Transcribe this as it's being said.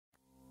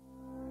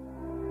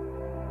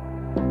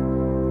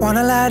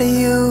Wanna lie to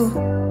you,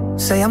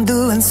 say I'm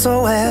doing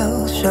so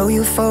well, show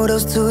you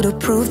photos to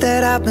prove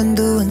that I've been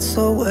doing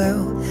so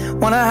well.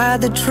 Wanna hide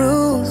the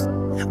truth,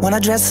 wanna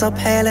dress up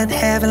hell in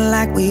heaven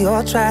like we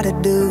all try to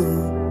do.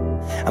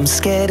 I'm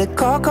scared to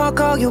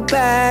call you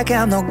back.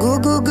 I'm no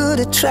good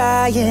at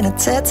trying to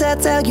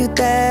tell you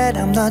that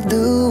I'm not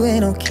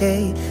doing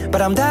okay.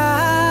 But I'm dying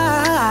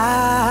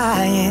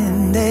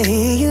to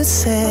hear you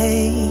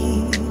say,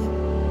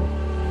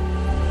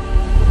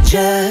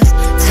 just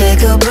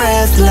take a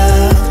breath,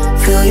 love,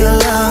 fill your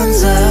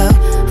lungs up,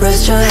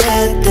 rest your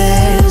head,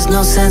 there's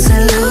no sense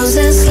in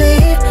losing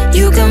sleep.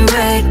 You can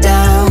break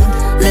down,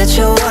 let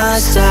your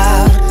watch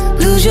out,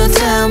 lose your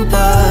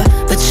temper,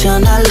 but you're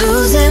not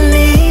losing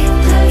me.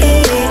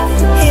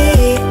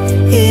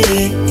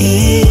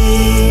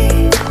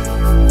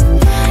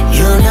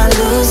 You're not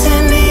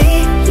losing me.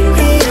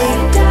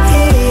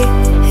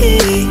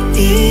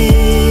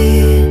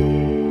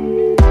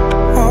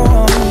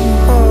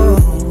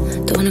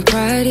 Don't wanna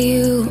cry to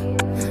you,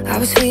 I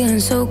was feeling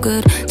so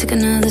good. Took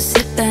another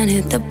sip and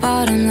hit the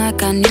bottom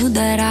like I knew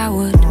that I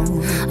would.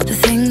 All the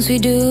things we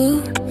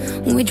do,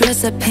 we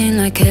dress up pain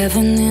like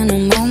heaven in a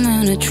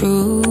moment of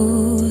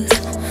truth.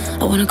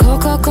 I wanna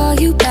call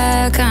you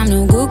back. I'm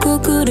no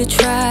good at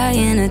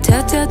trying to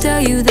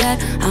tell you that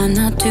I'm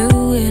not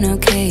doing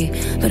okay.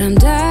 But I'm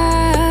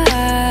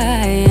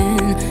dying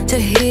to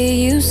hear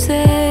you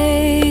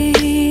say,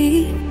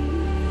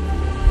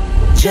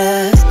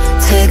 just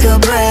take a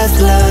breath,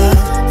 love,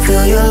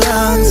 fill your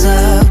lungs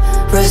up,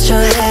 rest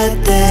your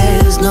head,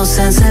 there's no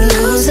sense in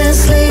losing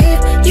sleep.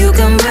 You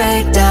can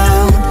break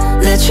down,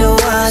 let your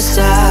watch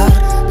out,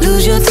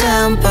 lose your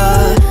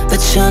temper,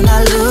 but you're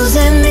not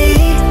losing me.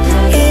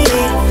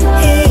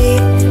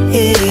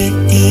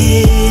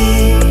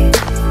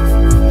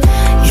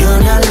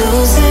 You're not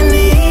losing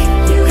me.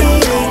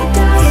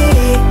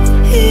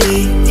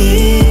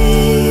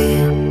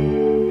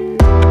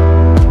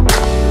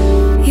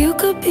 You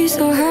could be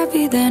so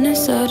happy, then it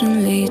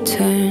suddenly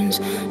turns.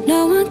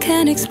 No one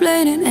can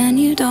explain it and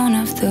you don't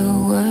have the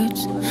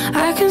words.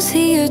 I can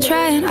see you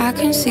trying, I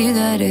can see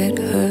that it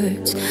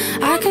hurts.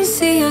 I can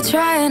see you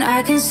trying,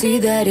 I can see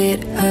that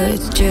it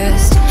hurts.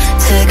 Just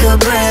take a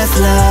breath,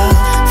 love,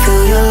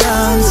 fill your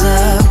lungs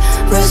up,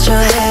 rest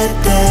your head,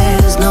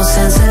 there's no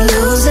sense in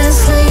losing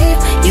sleep.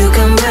 You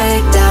can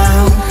break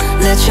down,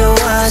 let your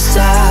watch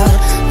out,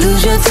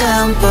 lose your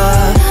temper,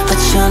 but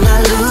you're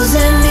not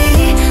losing me.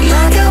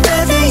 Like a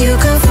bed that you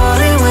can fall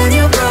in when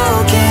you're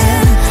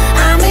broken.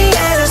 I'm the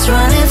air that's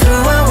running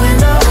through a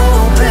window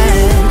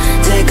open.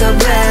 Take a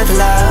breath,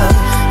 love,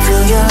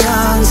 fill your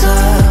lungs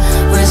up,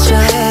 rest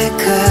your head,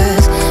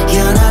 cause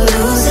you're not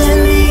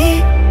losing me.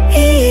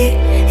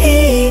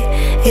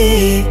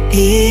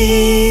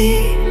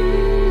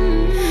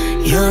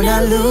 You're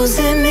not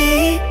losing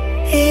me.